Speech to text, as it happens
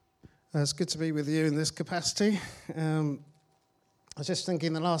It's good to be with you in this capacity. I was just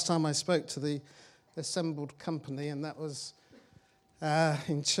thinking the last time I spoke to the assembled company, and that was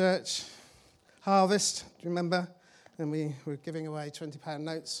in church, Harvest, do you remember? And we were giving away £20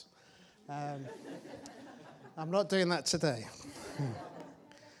 notes. I'm not doing that today.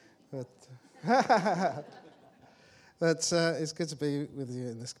 But it's good to be with you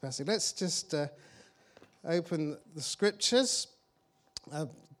in this capacity. Let's just open the scriptures.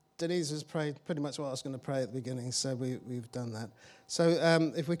 Denise has prayed pretty much what I was going to pray at the beginning, so we've done that. So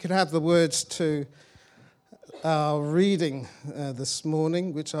if we could have the words to our reading this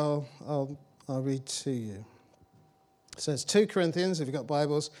morning, which I'll read to you. So it's 2 Corinthians, if you've got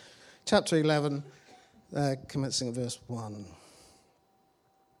Bibles, chapter 11, commencing at verse 1.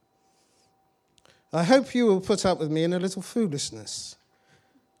 I hope you will put up with me in a little foolishness.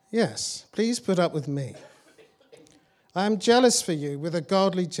 Yes, please put up with me. I am jealous for you with a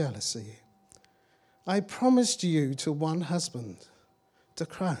godly jealousy. I promised you to one husband, to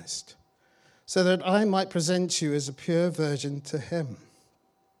Christ, so that I might present you as a pure virgin to him.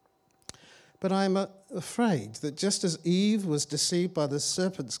 But I am afraid that just as Eve was deceived by the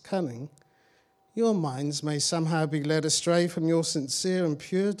serpent's cunning, your minds may somehow be led astray from your sincere and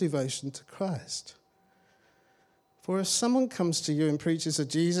pure devotion to Christ. For if someone comes to you and preaches a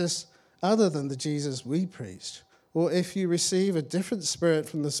Jesus other than the Jesus we preached, or if you receive a different spirit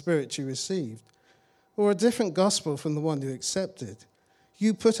from the spirit you received, or a different gospel from the one you accepted,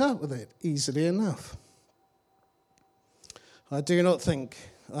 you put up with it easily enough. I do not think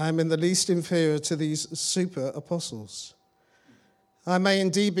I am in the least inferior to these super apostles. I may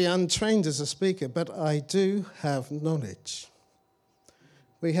indeed be untrained as a speaker, but I do have knowledge.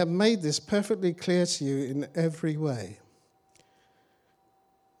 We have made this perfectly clear to you in every way.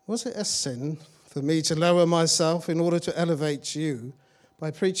 Was it a sin for me to lower myself in order to elevate you by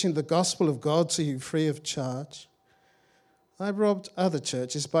preaching the gospel of God to you free of charge? I robbed other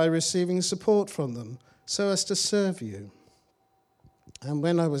churches by receiving support from them so as to serve you. And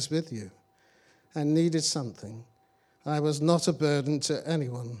when I was with you and needed something, I was not a burden to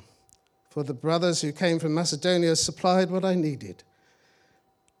anyone, for the brothers who came from Macedonia supplied what I needed.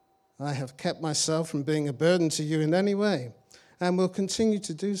 I have kept myself from being a burden to you in any way and will continue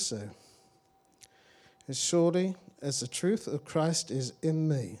to do so. As surely as the truth of Christ is in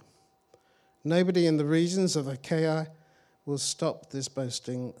me, nobody in the regions of Achaia will stop this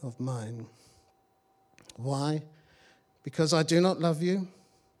boasting of mine. Why? Because I do not love you?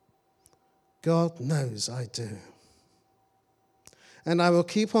 God knows I do. And I will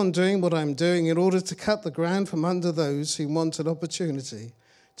keep on doing what I'm doing in order to cut the ground from under those who want an opportunity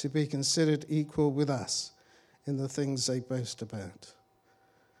to be considered equal with us in the things they boast about.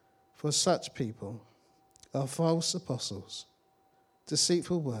 For such people are false apostles,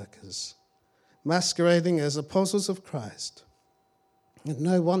 deceitful workers, masquerading as apostles of Christ. And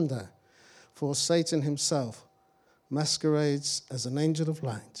no wonder, for Satan himself masquerades as an angel of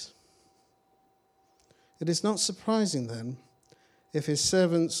light. It is not surprising, then, if his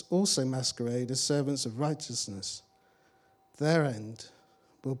servants also masquerade as servants of righteousness. Their end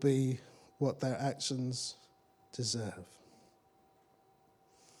will be what their actions deserve.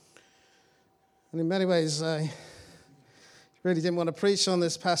 And in many ways, I really didn't want to preach on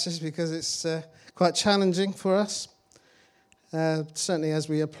this passage because it's quite challenging for us, certainly as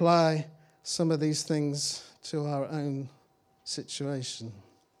we apply some of these things to our own situation.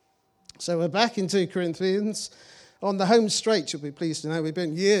 So we're back in 2 Corinthians on the home straight, you'll be pleased to know. We've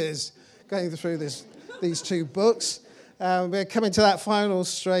been years going through these two books. We're coming to that final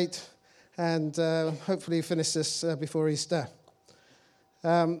straight and hopefully finish this before Easter.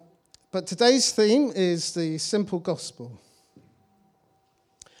 But today's theme is the simple gospel,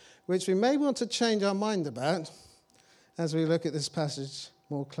 which we may want to change our mind about as we look at this passage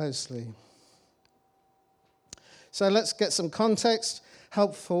more closely. So let's get some context,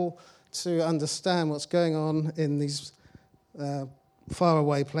 helpful to understand what's going on in these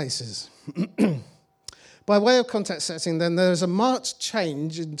faraway places. By way of context setting, then, there's a marked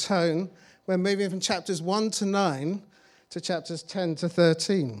change in tone when moving from chapters 1 to 9 to chapters 10 to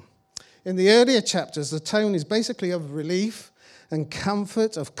 13. In the earlier chapters, the tone is basically of relief and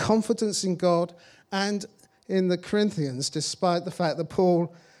comfort, of confidence in God, and in the Corinthians, despite the fact that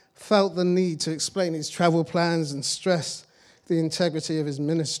Paul felt the need to explain his travel plans and stress the integrity of his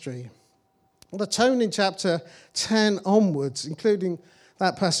ministry. The tone in chapter 10 onwards, including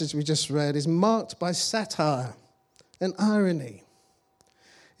that passage we just read, is marked by satire and irony,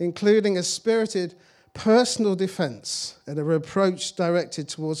 including a spirited personal defense and a reproach directed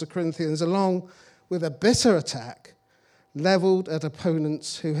towards the Corinthians, along with a bitter attack levelled at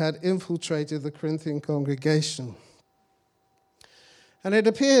opponents who had infiltrated the Corinthian congregation. And it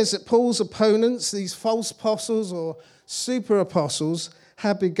appears that Paul's opponents, these false apostles or super apostles,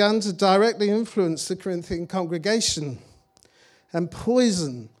 had begun to directly influence the Corinthian congregation and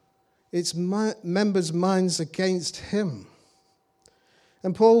poison its members' minds against him.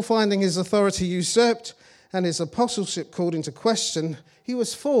 And Paul, finding his authority usurped and his apostleship called into question, he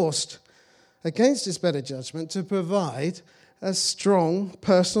was forced, against his better judgment, to provide a strong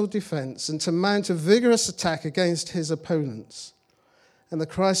personal defense and to mount a vigorous attack against his opponents. And the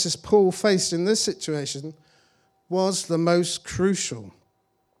crisis Paul faced in this situation was the most crucial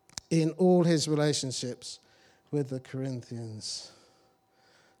in all his relationships with the Corinthians.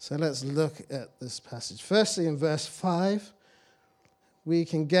 So let's look at this passage. Firstly, in verse 5, we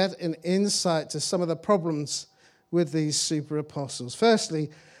can get an insight to some of the problems with these super apostles. Firstly,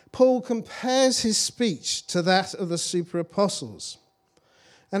 Paul compares his speech to that of the super apostles.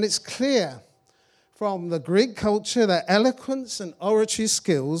 And it's clear from the Greek culture that eloquence and oratory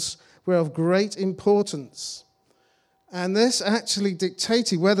skills were of great importance. And this actually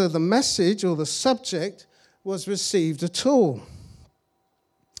dictated whether the message or the subject was received at all.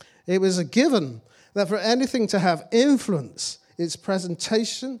 It was a given that for anything to have influence, its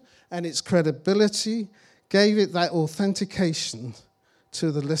presentation and its credibility gave it that authentication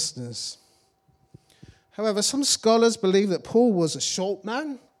to the listeners. However, some scholars believe that Paul was a short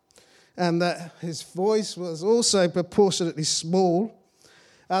man and that his voice was also proportionately small.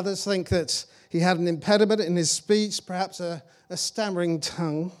 Others think that he had an impediment in his speech, perhaps a stammering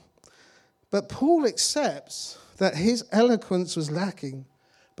tongue. But Paul accepts that his eloquence was lacking.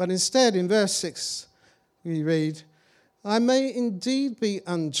 But instead, in verse 6, we read, "I may indeed be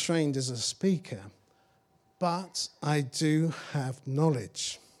untrained as a speaker, but I do have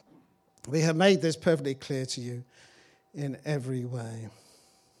knowledge. We have made this perfectly clear to you in every way."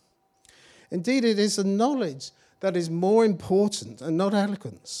 Indeed, it is the knowledge that is more important and not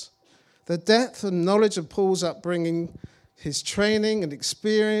eloquence. The depth and knowledge of Paul's upbringing, his training and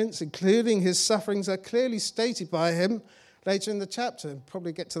experience, including his sufferings, are clearly stated by him later in the chapter. We'll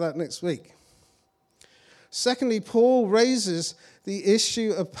probably get to that next week. Secondly, Paul raises the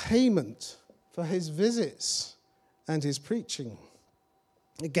issue of payment for his visits and his preaching.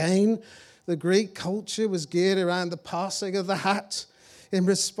 Again, the Greek culture was geared around the passing of the hat in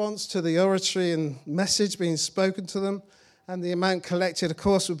response to the oratory and message being spoken to them, and the amount collected, of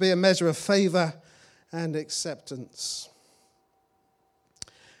course, would be a measure of favor and acceptance.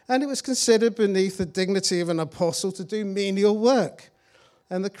 And it was considered beneath the dignity of an apostle to do menial work,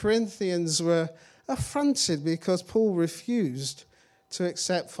 and the Corinthians were affronted because Paul refused to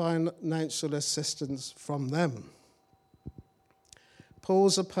accept financial assistance from them.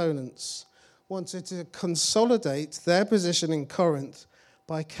 Paul's opponents wanted to consolidate their position in Corinth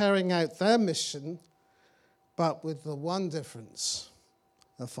by carrying out their mission, but with the one difference,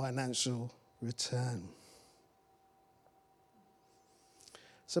 a financial return.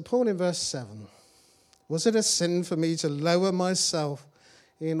 So Paul in verse 7, "Was it a sin for me to lower myself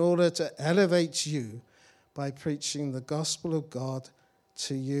in order to elevate you by preaching the gospel of God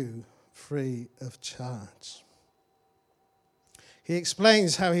to you free of charge?" He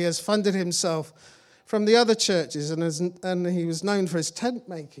explains how he has funded himself from the other churches and he was known for his tent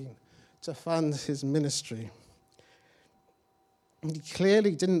making to fund his ministry. He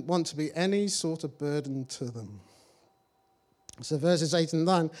clearly didn't want to be any sort of burden to them. So verses 8 and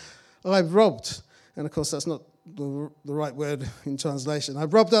 9, "I robbed," and of course that's not the right word in translation, "I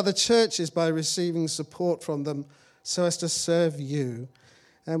robbed other churches by receiving support from them so as to serve you.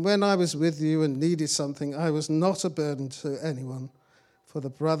 And when I was with you and needed something, I was not a burden to anyone, for the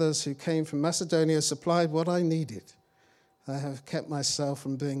brothers who came from Macedonia supplied what I needed. I have kept myself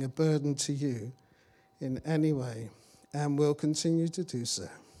from being a burden to you in any way and will continue to do so."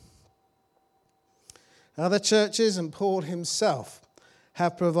 Other churches and Paul himself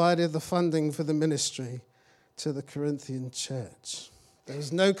have provided the funding for the ministry to the Corinthian church.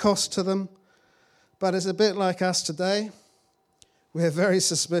 There's no cost to them, but it's a bit like us today. We're very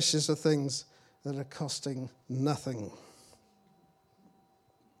suspicious of things that are costing nothing.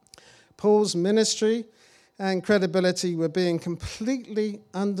 Paul's ministry and credibility were being completely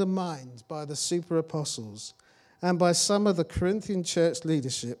undermined by the super apostles and by some of the Corinthian church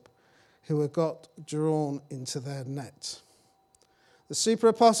leadership who had got drawn into their net. The super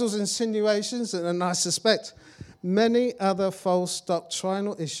apostles' insinuations, and I suspect many other false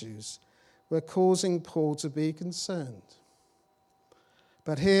doctrinal issues, were causing Paul to be concerned.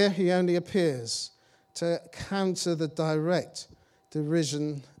 But here he only appears to counter the direct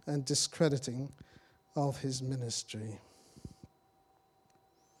derision and discrediting of his ministry.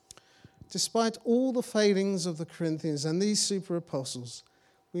 despite all the failings of the Corinthians and these super apostles,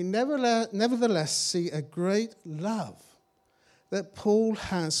 we nevertheless see a great love that Paul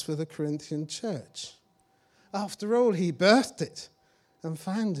has for the Corinthian church. After all, he birthed it and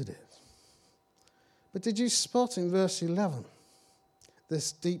founded it. But did you spot in verse 11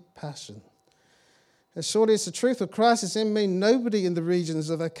 this deep passion? As surely as the truth of Christ is in me, nobody in the regions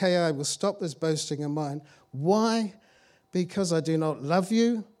of Achaia will stop this boasting of mine. Why? Because I do not love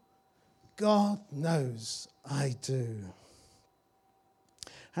you? God knows I do.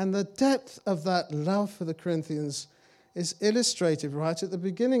 And the depth of that love for the Corinthians is illustrated right at the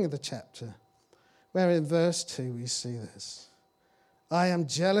beginning of the chapter, where in verse 2 we see this. I am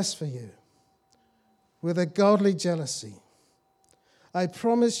jealous for you with a godly jealousy. I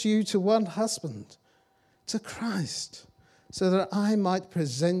promise you to one husband, to Christ, so that I might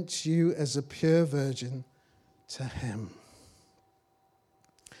present you as a pure virgin to him.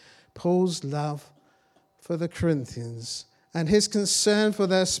 Paul's love for the Corinthians and his concern for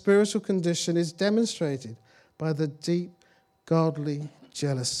their spiritual condition is demonstrated by the deep godly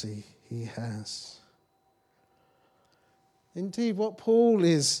jealousy he has. Indeed, what Paul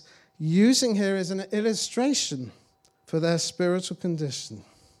is using here is an illustration for their spiritual condition.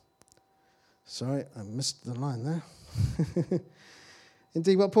 Sorry, I missed the line there.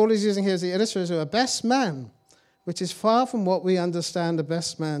 Indeed, what Paul is using here is the illustration of a best man, which is far from what we understand a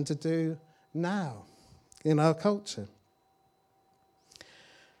best man to do now in our culture.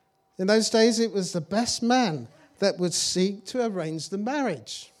 In those days, it was the best man that would seek to arrange the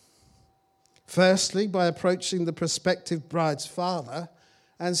marriage. Firstly, by approaching the prospective bride's father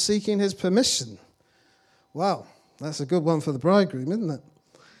and seeking his permission. Wow, that's a good one for the bridegroom, isn't it?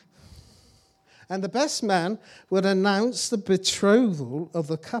 And the best man would announce the betrothal of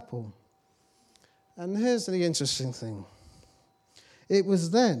the couple. And here's the interesting thing. It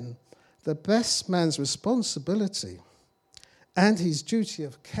was then the best man's responsibility and his duty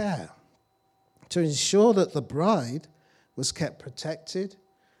of care to ensure that the bride was kept protected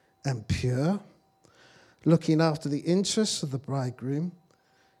and pure, looking after the interests of the bridegroom,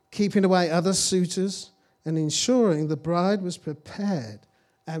 keeping away other suitors, and ensuring the bride was prepared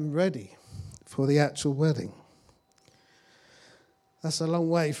and ready for the actual wedding. That's a long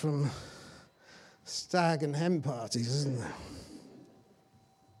way from stag and hen parties, isn't it?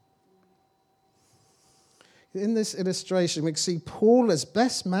 In this illustration, we see Paul as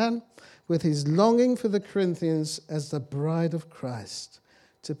best man with his longing for the Corinthians as the bride of Christ,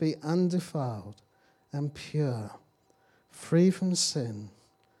 to be undefiled and pure, free from sin,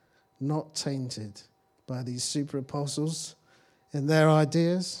 not tainted by these super apostles in their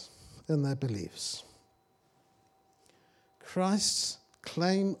ideas and their beliefs. Christ's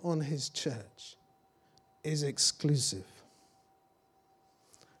claim on his church is exclusive.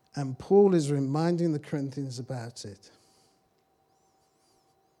 And Paul is reminding the Corinthians about it.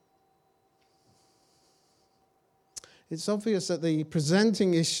 It's obvious that the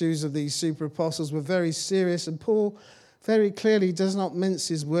presenting issues of these super apostles were very serious, and Paul very clearly does not mince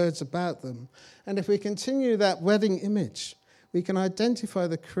his words about them. And if we continue that wedding image, we can identify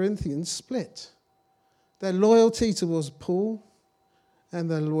the Corinthians split. Their loyalty towards Paul and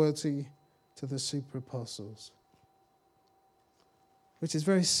their loyalty to the super apostles, which is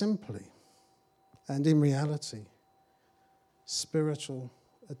very simply, and in reality, spiritual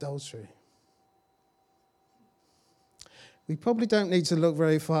adultery. We probably don't need to look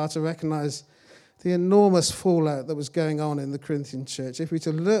very far to recognize the enormous fallout that was going on in the Corinthian church. If we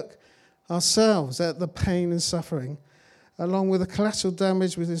to look ourselves at the pain and suffering, along with the collateral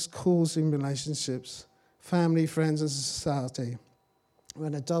damage which is caused in relationships, family, friends, and society,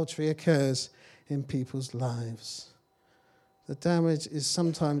 when adultery occurs in people's lives. The damage is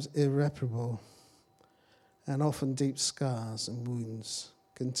sometimes irreparable, and often deep scars and wounds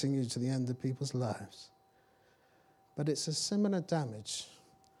continue to the end of people's lives. But it's a similar damage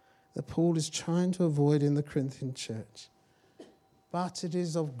that Paul is trying to avoid in the Corinthian church. But it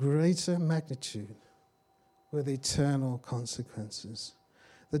is of greater magnitude with eternal consequences.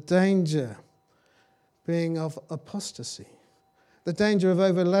 The danger being of apostasy, the danger of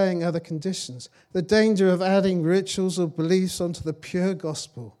overlaying other conditions, the danger of adding rituals or beliefs onto the pure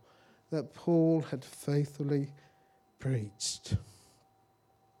gospel that Paul had faithfully preached.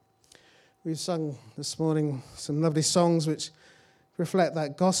 We've sung this morning some lovely songs which reflect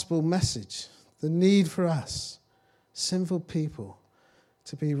that gospel message, the need for us, sinful people,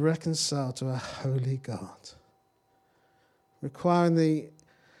 to be reconciled to a holy God, requiring the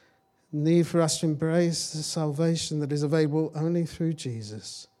need for us to embrace the salvation that is available only through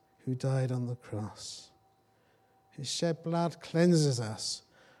Jesus, who died on the cross. His shed blood cleanses us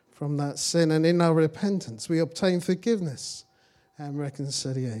from that sin, and in our repentance we obtain forgiveness and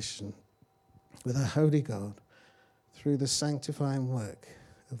reconciliation with a holy God through the sanctifying work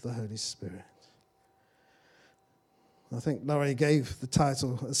of the Holy Spirit. I think Laurie gave the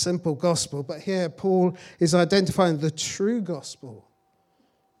title A Simple Gospel, but here Paul is identifying the true gospel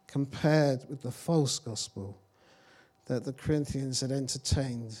compared with the false gospel that the Corinthians had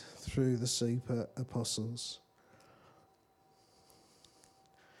entertained through the super apostles.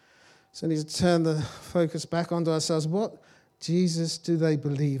 So we need to turn the focus back onto ourselves. What Jesus do they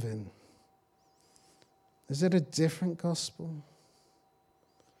believe in? Is it a different gospel?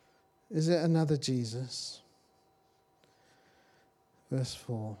 Is it another Jesus? Verse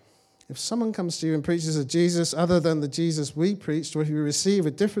 4. If someone comes to you and preaches a Jesus other than the Jesus we preached, or if you receive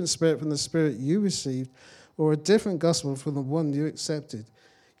a different spirit from the spirit you received, or a different gospel from the one you accepted,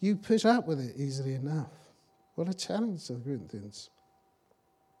 you put up with it easily enough. What a challenge to the Corinthians.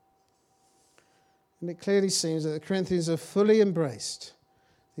 And it clearly seems that the Corinthians have fully embraced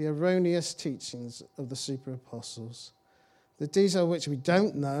the erroneous teachings of the super apostles, the detail of which we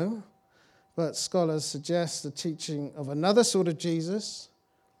don't know, but scholars suggest the teaching of another sort of Jesus,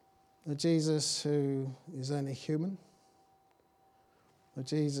 a Jesus who is only human, a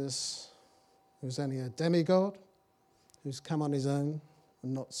Jesus who's only a demigod, who's come on his own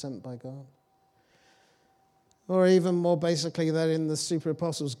and not sent by God. Or even more basically, that in the super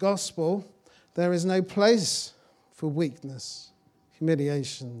apostles' gospel, there is no place for weakness,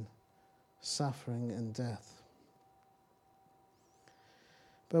 humiliation, suffering, and death.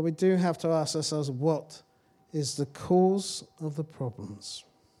 But we do have to ask ourselves, what is the cause of the problems?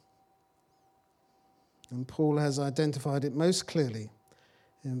 And Paul has identified it most clearly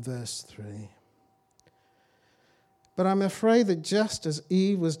in verse 3. But I'm afraid that just as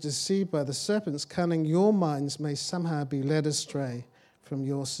Eve was deceived by the serpent's cunning, your minds may somehow be led astray from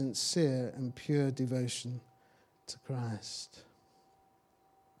your sincere and pure devotion to Christ.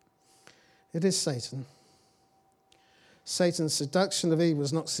 It is Satan. Satan's seduction of Eve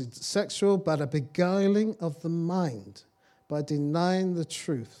was not sexual, but a beguiling of the mind by denying the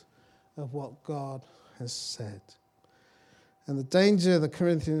truth of what God has said. And the danger the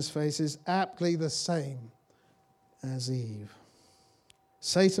Corinthians face is aptly the same as Eve.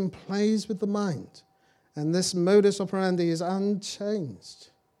 Satan plays with the mind, and this modus operandi is unchanged.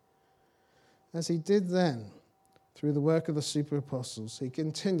 As he did then, through the work of the super apostles, he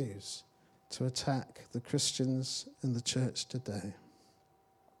continues to attack the Christians in the church today.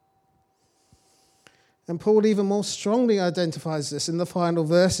 And Paul even more strongly identifies this in the final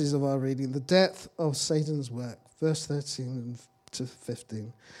verses of our reading, the depth of Satan's work, verse 13 to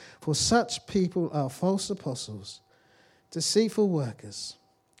 15. For such people are false apostles, deceitful workers,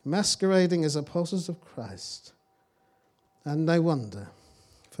 masquerading as apostles of Christ. And no wonder,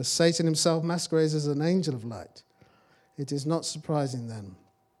 for Satan himself masquerades as an angel of light. It is not surprising then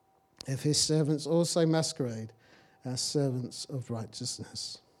if his servants also masquerade as servants of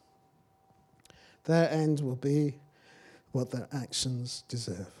righteousness. Their end will be what their actions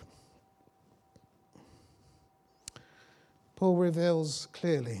deserve. Paul reveals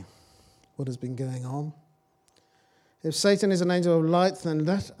clearly what has been going on. If Satan is an angel of light, then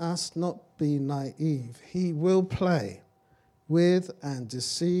let us not be naive. He will play with and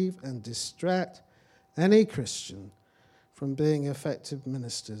deceive and distract any Christian from being effective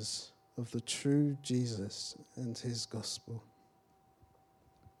ministers of the true Jesus and his gospel.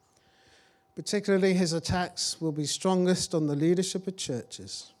 Particularly, his attacks will be strongest on the leadership of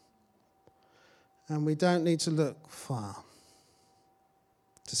churches. And we don't need to look far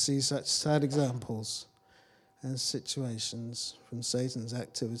to see such sad examples and situations from Satan's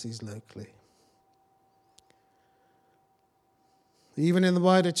activities locally. Even in the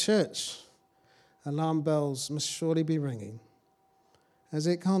wider church, alarm bells must surely be ringing as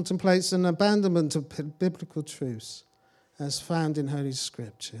it contemplates an abandonment of biblical truths as found in Holy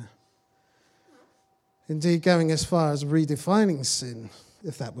Scripture. Indeed, going as far as redefining sin,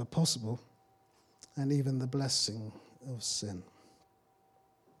 if that were possible, and even the blessing of sin.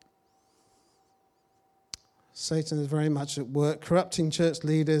 Satan is very much at work, corrupting church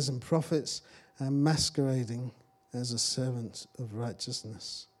leaders and prophets and masquerading as a servant of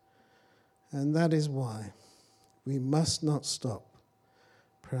righteousness. And that is why we must not stop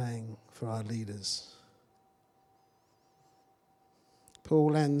praying for our leaders.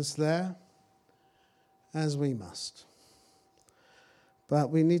 Paul ends there, as we must. But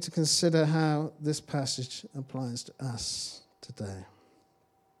we need to consider how this passage applies to us today.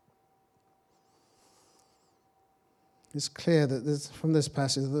 It's clear that from this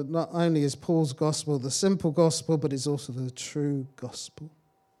passage that not only is Paul's gospel the simple gospel, but it's also the true gospel.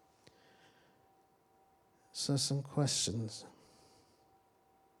 So some questions.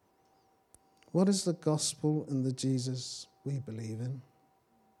 What is the gospel and the Jesus we believe in?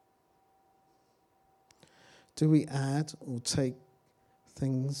 Do we add or take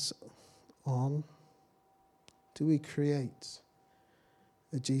things on? Do we create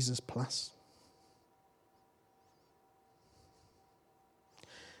a Jesus plus?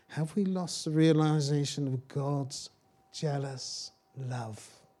 Have we lost the realization of God's jealous love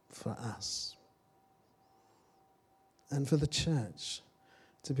for us and for the church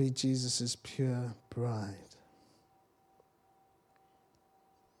to be Jesus' pure bride?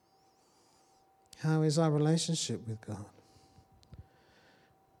 How is our relationship with God?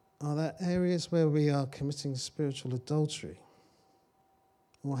 Are there areas where we are committing spiritual adultery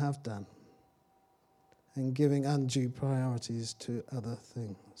or have done and giving undue priorities to other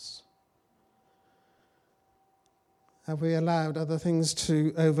things? Have we allowed other things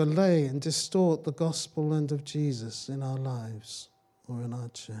to overlay and distort the gospel and of Jesus in our lives or in our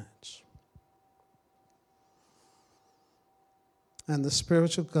church? And the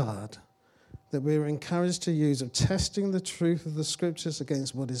spiritual guard that we are encouraged to use of testing the truth of the scriptures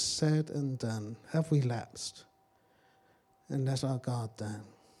against what is said and done, have we lapsed and let our guard down,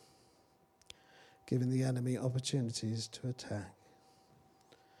 giving the enemy opportunities to attack?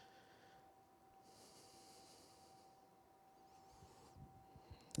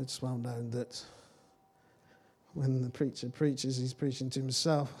 It's well known that when the preacher preaches, he's preaching to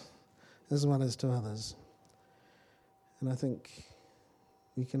himself as well as to others. And I think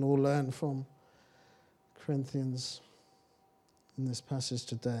we can all learn from Corinthians in this passage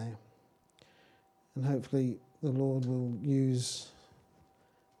today. And hopefully the Lord will use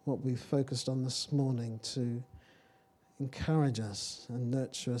what we've focused on this morning to encourage us and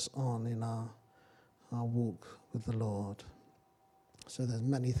nurture us on in our walk with the Lord. So there's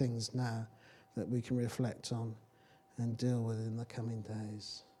many things now that we can reflect on and deal with in the coming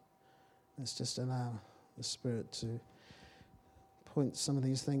days. Let's just allow the Spirit to point some of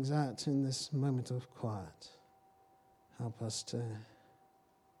these things out in this moment of quiet. Help us to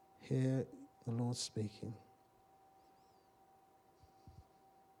hear the Lord speaking.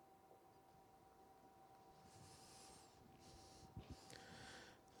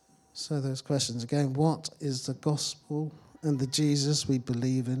 So those questions again. What is the gospel and the Jesus we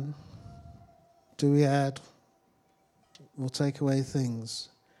believe in? Do we add or take away things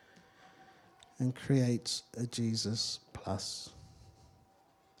and create a Jesus plus?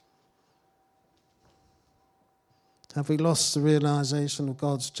 Have we lost the realization of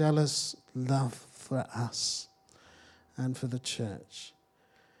God's jealous love for us and for the church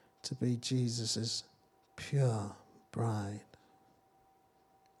to be Jesus' pure bride?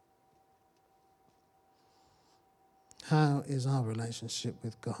 How is our relationship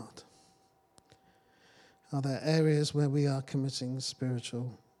with God? Are there areas where we are committing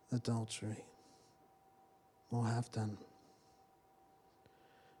spiritual adultery or have done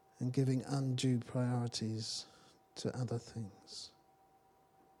and giving undue priorities to other things?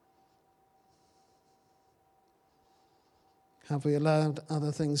 Have we allowed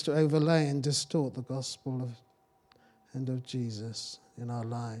other things to overlay and distort the gospel and of Jesus in our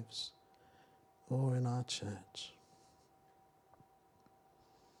lives or in our church?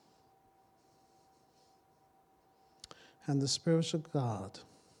 And the spiritual guard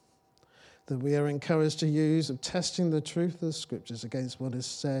that we are encouraged to use of testing the truth of the scriptures against what is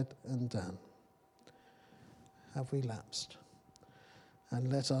said and done. Have we lapsed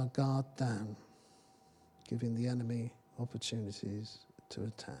and let our guard down, giving the enemy opportunities to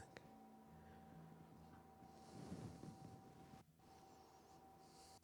attack?